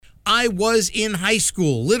I was in high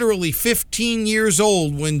school, literally 15 years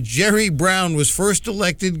old, when Jerry Brown was first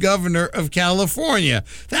elected governor of California.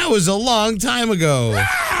 That was a long time ago.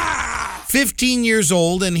 15 years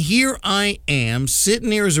old, and here I am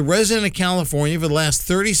sitting here as a resident of California for the last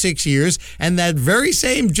 36 years, and that very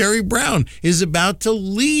same Jerry Brown is about to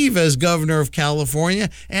leave as governor of California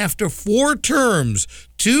after 4 terms,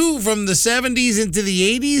 2 from the 70s into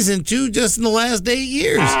the 80s and 2 just in the last 8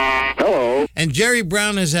 years. Hello. And Jerry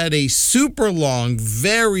Brown has had a super long,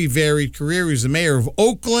 very varied career. He was the mayor of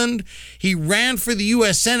Oakland. He ran for the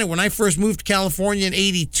U.S. Senate. When I first moved to California in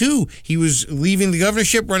 82, he was leaving the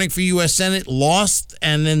governorship, running for U.S. Senate, lost,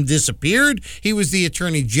 and then disappeared. He was the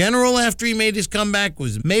attorney general after he made his comeback,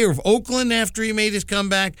 was mayor of Oakland after he made his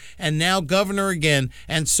comeback, and now governor again.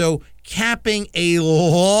 And so capping a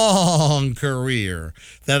long career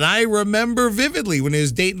that I remember vividly when he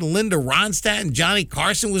was dating Linda Ronstadt and Johnny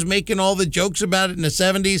Carson was making all the jokes about it in the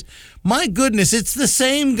 70s. My goodness, it's the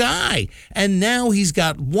same guy. And now he's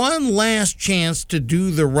got one last chance to do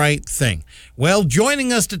the right thing. Well,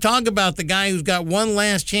 joining us to talk about the guy who's got one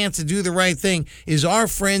last chance to do the right thing is our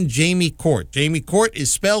friend Jamie Court. Jamie Court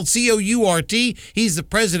is spelled Court. He's the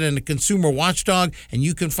president of Consumer Watchdog, and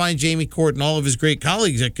you can find Jamie Court and all of his great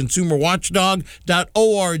colleagues at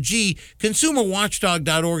consumerwatchdog.org.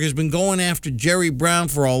 Consumerwatchdog.org has been going after Jerry Brown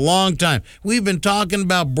for a long time. We've been talking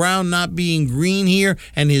about Brown not being green here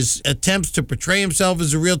and his attempts to portray himself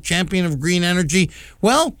as a real champion of green energy.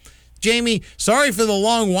 Well, Jamie, sorry for the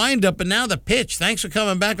long wind-up, but now the pitch. Thanks for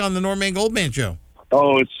coming back on the Norman Goldman Show.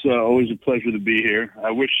 Oh, it's always a pleasure to be here. I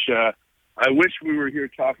wish we were here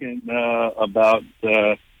talking about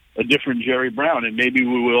a different Jerry Brown, and maybe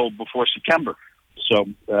we will before September. So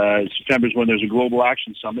September is when there's a global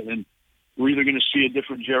action summit, and we're either going to see a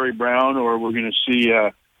different Jerry Brown or we're going to see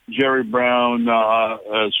Jerry Brown's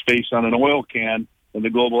face on an oil can in the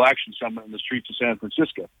global action summit in the streets of San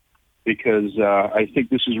Francisco. Because I think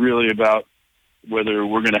this is really about whether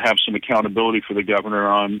we're going to have some accountability for the governor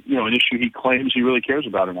on, an issue he claims he really cares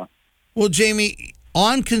about or not. Well, Jamie,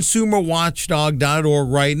 on consumerwatchdog.org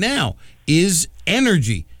right now is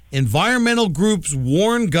energy. Environmental groups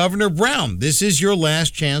warn Governor Brown this is your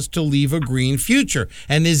last chance to leave a green future,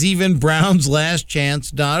 and is even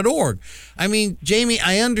brownslastchance.org. I mean, Jamie,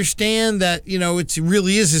 I understand that, it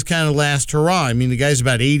really is his kind of last hurrah. I mean, the guy's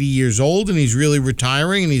about 80 years old, and he's really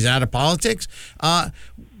retiring, and he's out of politics.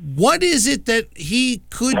 What is it that he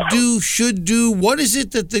could do, should do? What is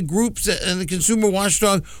it that the groups and the Consumer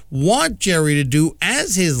Watchdog want Jerry to do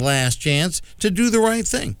as his last chance to do the right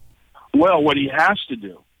thing? Well, what he has to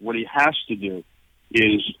do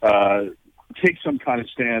is take some kind of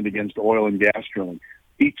stand against oil and gas drilling.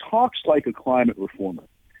 He talks like a climate reformer.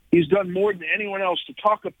 He's done more than anyone else to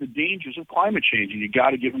talk up the dangers of climate change, and you got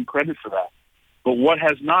to give him credit for that. But what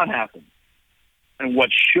has not happened, and what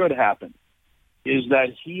should happen, is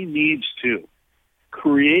that he needs to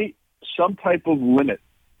create some type of limit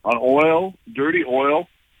on oil, dirty oil,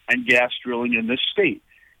 and gas drilling in this state.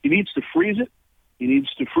 He needs to freeze it.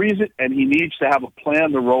 And he needs to have a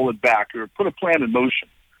plan to roll it back or put a plan in motion.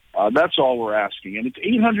 That's all we're asking. And it's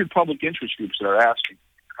 800 public interest groups that are asking.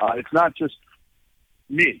 It's not just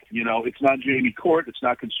me. It's not Jamie Court. It's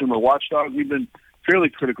not Consumer Watchdog. We've been fairly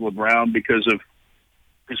critical of Brown because of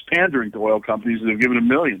his pandering to oil companies that have given him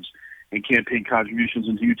millions in campaign contributions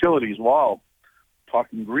into utilities while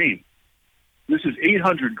talking green. This is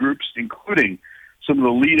 800 groups, including some of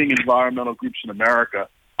the leading environmental groups in America,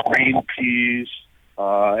 Greenpeace,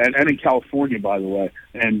 and in California, by the way,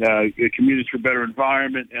 and Communities for Better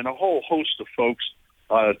Environment, and a whole host of folks,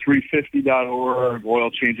 350.org, Oil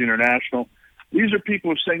Change International. These are people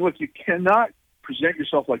who are saying, look, you cannot present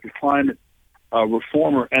yourself like a climate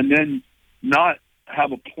reformer and then not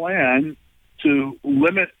have a plan to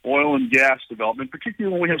limit oil and gas development,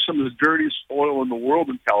 particularly when we have some of the dirtiest oil in the world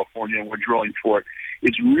in California and we're drilling for it.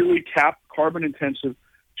 It's really carbon intensive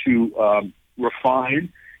to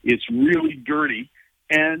refine. It's really dirty.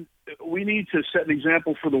 And we need to set an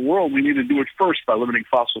example for the world. We need to do it first by limiting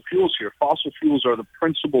fossil fuels here. Fossil fuels are the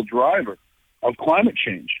principal driver of climate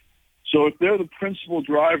change. So if they're the principal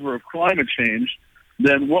driver of climate change,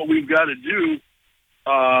 then what we've got to do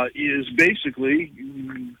is basically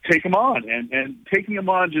take them on. And taking them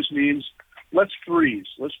on just means let's freeze,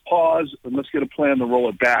 let's pause, and let's get a plan to roll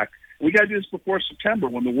it back. We got to do this before September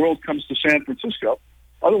when the world comes to San Francisco.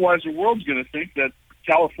 Otherwise, the world's going to think that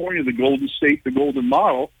California, the golden state, the golden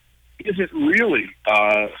model, isn't really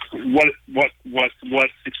what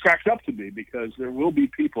it's cracked up to be, because there will be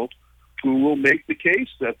people who will make the case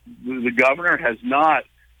that the governor has not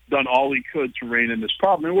done all he could to rein in this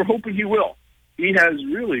problem, and we're hoping he will. He has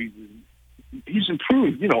really he's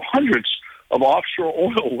improved, hundreds of offshore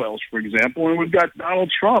oil wells, for example. And we've got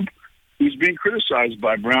Donald Trump, who's being criticized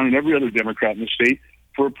by Brown and every other Democrat in the state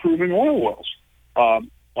for approving oil wells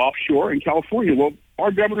offshore in California. Well,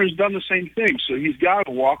 our governor's done the same thing, so he's got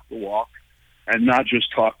to walk the walk and not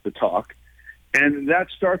just talk the talk. And that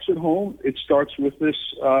starts at home. It starts with this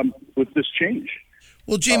change.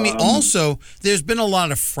 Well, Jamie, also, there's been a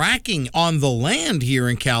lot of fracking on the land here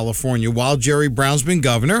in California while Jerry Brown's been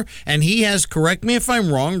governor, and he has, correct me if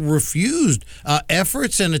I'm wrong, refused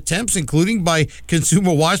efforts and attempts, including by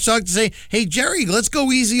Consumer Watchdog, to say, hey, Jerry, let's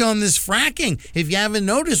go easy on this fracking. If you haven't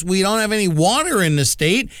noticed, we don't have any water in the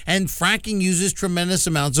state, and fracking uses tremendous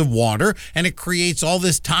amounts of water, and it creates all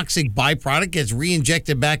this toxic byproduct, gets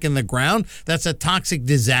re-injected back in the ground. That's a toxic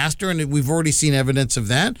disaster, and we've already seen evidence of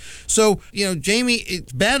that. So, Jamie,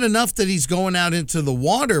 it's bad enough that he's going out into the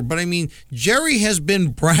water, but I mean, Jerry has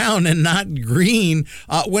been brown and not green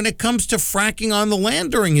when it comes to fracking on the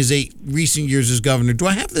land during his 8 recent years as governor. Do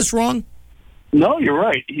I have this wrong? No, you're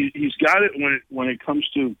right. He's got it when it comes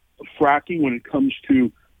to fracking, when it comes to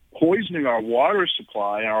poisoning our water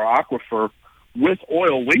supply, our aquifer, with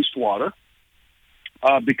oil wastewater,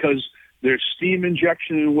 because there's steam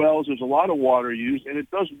injection in wells. There's a lot of water used, and it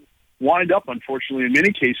does wind up, unfortunately, in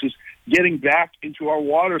many cases, getting back into our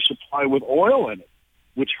water supply with oil in it,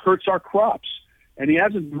 which hurts our crops. And he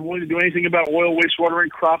hasn't been willing to do anything about oil, wastewater,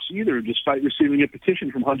 and crops either, despite receiving a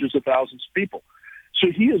petition from hundreds of thousands of people. So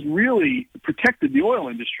he has really protected the oil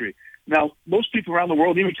industry. Now, most people around the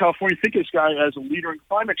world, even California, think of this guy as a leader in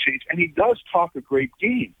climate change, and he does talk a great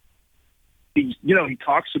game. He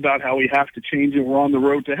talks about how we have to change and we're on the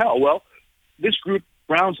road to hell. Well, this group,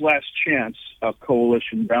 Brown's Last Chance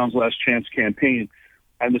Coalition, Brown's Last Chance Campaign,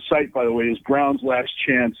 and the site, by the way, is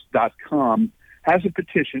brownslastchance.com, has a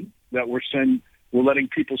petition that we're letting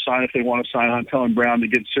people sign if they want to sign on, telling Brown to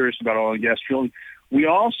get serious about oil and gas drilling. We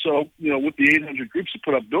also, with the 800 groups that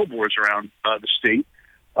put up billboards around the state,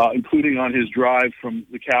 including on his drive from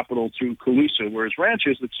the Capitol to Colusa, where his ranch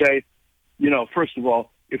is, that say, first of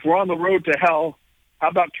all, if we're on the road to hell, how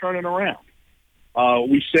about turning around?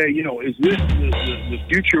 We say, is this the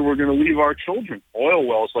future we're going to leave our children? Oil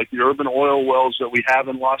wells, like the urban oil wells that we have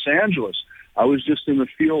in Los Angeles. I was just in the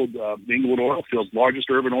field, the Inglewood oil field, largest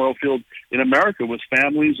urban oil field in America, with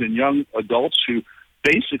families and young adults who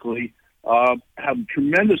basically have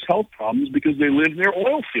tremendous health problems because they live near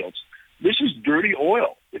oil fields. This is dirty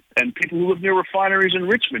oil. And people who live near refineries in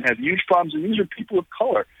Richmond have huge problems, and these are people of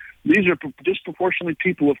color. These are disproportionately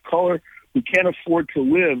people of color who can't afford to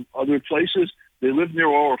live other places. They live near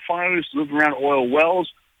oil refineries, live around oil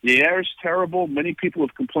wells. The air is terrible. Many people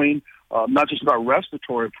have complained not just about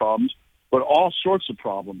respiratory problems, but all sorts of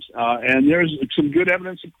problems. And there's some good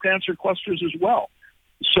evidence of cancer clusters as well.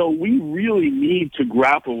 So we really need to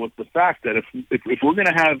grapple with the fact that if we're going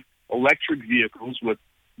to have electric vehicles with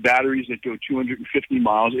batteries that go 250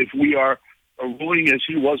 miles, if we are willing, as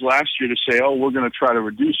he was last year, to say, we're going to try to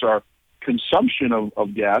reduce our consumption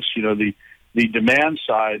of gas, the demand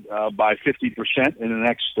side by 50% in the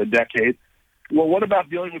next decade. Well, what about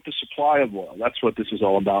dealing with the supply of oil? That's what this is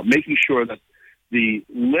all about, making sure that the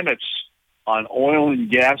limits on oil and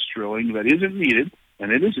gas drilling that isn't needed,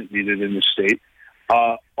 and it isn't needed in the state,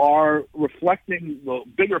 are reflecting the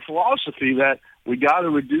bigger philosophy that we got to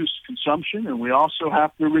reduce consumption and we also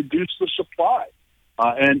have to reduce the supply.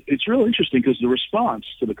 And it's really interesting because the response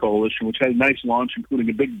to the coalition, which had a nice launch, including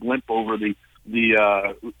a big blimp over the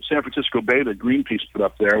San Francisco Bay that Greenpeace put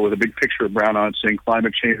up there with a big picture of Brown on it saying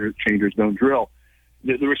climate changers don't drill.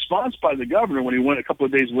 The response by the governor when he went a couple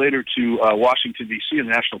of days later to Washington, D.C. in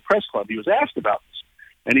the National Press Club, he was asked about this.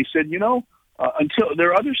 And he said, until there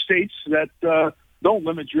are other states that don't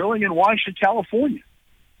limit drilling, and why should California?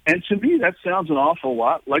 And to me, that sounds an awful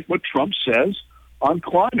lot like what Trump says on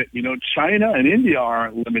climate. China and India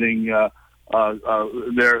aren't limiting their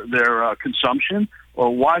consumption,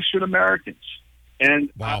 or why should Americans? And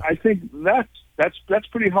wow. I think that's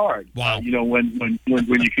pretty hard. Wow. When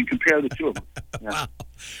you can compare the two of them. Yeah. Wow.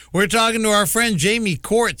 We're talking to our friend Jamie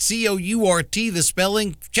Court, Court, the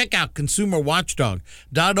spelling. Check out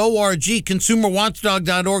consumerwatchdog.org,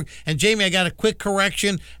 consumerwatchdog.org. And Jamie, I got a quick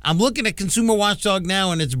correction. I'm looking at Consumer Watchdog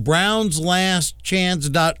now, and it's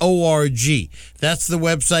brownslastchance.org. That's the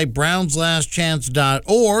website,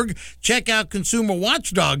 brownslastchance.org. Check out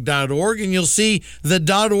consumerwatchdog.org, and you'll see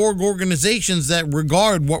the .org organizations that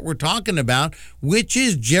regard what we're talking about, which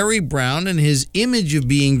is Jerry Brown and his image of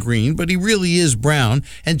being green, but he really is brown.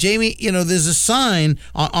 And Jamie, there's a sign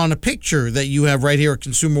on a picture that you have right here at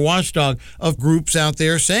Consumer Watchdog of groups out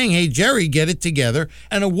there saying, hey, Jerry, get it together.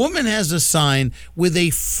 And a woman has a sign with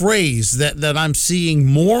a phrase that I'm seeing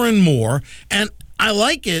more and more. And I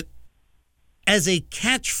like it as a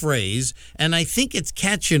catchphrase, and I think it's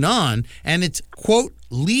catching on, and it's, quote,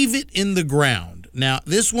 leave it in the ground. Now,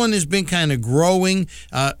 this one has been kind of growing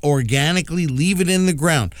organically, leave it in the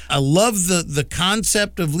ground. I love the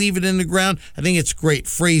concept of leave it in the ground. I think it's great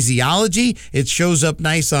phraseology. It shows up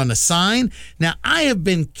nice on a sign. Now, I have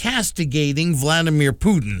been castigating Vladimir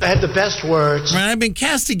Putin. I had the best words. I've been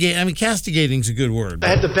castigating. Castigating's a good word. I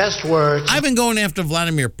had the best words. I've been going after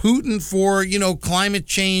Vladimir Putin for, climate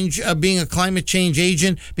change, being a climate change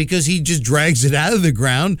agent, because he just drags it out of the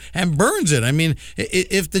ground and burns it. I mean,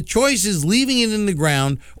 if the choice is leaving it in the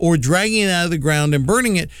ground or dragging it out of the ground and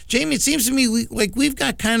burning it, Jamie, it seems to me like we've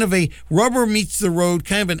got kind of a rubber meets the road,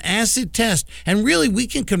 kind of an acid test, and really we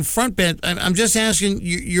can confront that. I'm just asking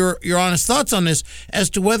your honest thoughts on this as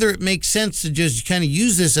to whether it makes sense to just kind of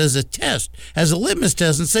use this as a test, as a litmus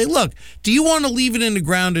test, and say, look, do you want to leave it in the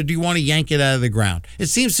ground or do you want to yank it out of the ground? It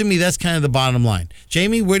seems to me that's kind of the bottom line.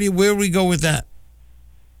 Jamie, where do we go with that?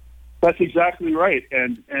 That's exactly right.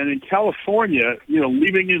 And in California,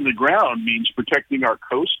 leaving it in the ground means protecting our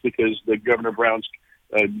coast, because the Governor Brown's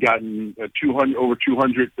gotten over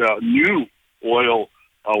 200 new oil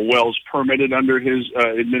wells permitted under his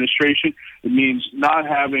administration. It means not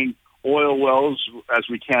having oil wells, as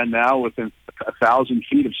we can now, within 1,000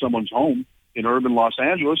 feet of someone's home in urban Los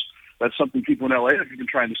Angeles. That's something people in LA have been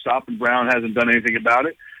trying to stop, and Brown hasn't done anything about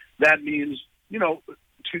it. That means, to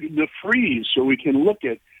the freeze, so we can look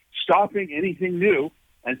at stopping anything new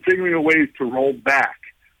and figuring a way to roll back.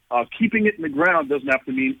 Keeping it in the ground doesn't have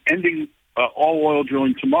to mean ending all oil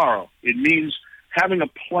drilling tomorrow. It means having a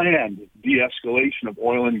planned de-escalation of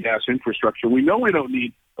oil and gas infrastructure. We know we don't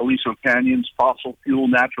need Aliso Canyon's fossil fuel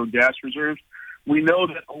natural gas reserves. We know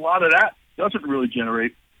that a lot of that doesn't really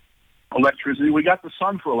generate electricity. We got the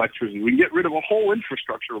sun for electricity. We can get rid of a whole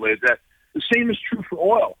infrastructure related to that. The same is true for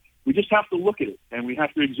oil. We just have to look at it, and we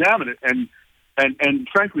have to examine it. And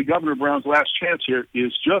frankly, Governor Brown's last chance here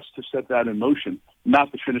is just to set that in motion,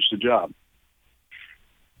 not to finish the job.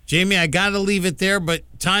 Jamie, I got to leave it there, but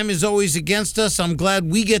time is always against us. I'm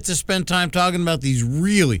glad we get to spend time talking about these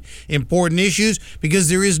really important issues, because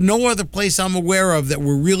there is no other place I'm aware of that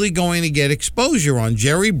we're really going to get exposure on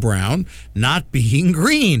Jerry Brown not being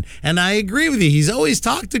green. And I agree with you. He's always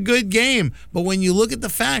talked a good game, but when you look at the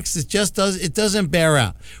facts, it doesn't bear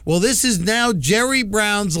out. Well, this is now Jerry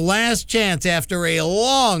Brown's last chance after a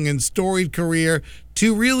long and storied career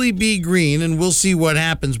to really be green, and we'll see what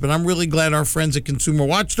happens. But I'm really glad our friends at Consumer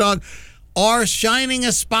Watchdog are shining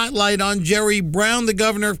a spotlight on Jerry Brown, the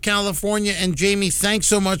governor of California. And Jamie, thanks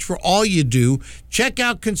so much for all you do. Check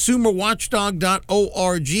out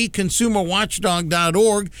consumerwatchdog.org,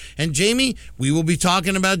 consumerwatchdog.org. And Jamie, we will be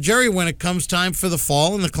talking about Jerry when it comes time for the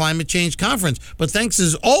fall and the climate change conference. But thanks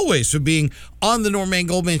as always for being on the Norman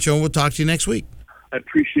Goldman Show. We'll talk to you next week. I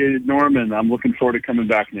appreciate it, Norman. I'm looking forward to coming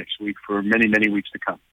back next week for many, many weeks to come.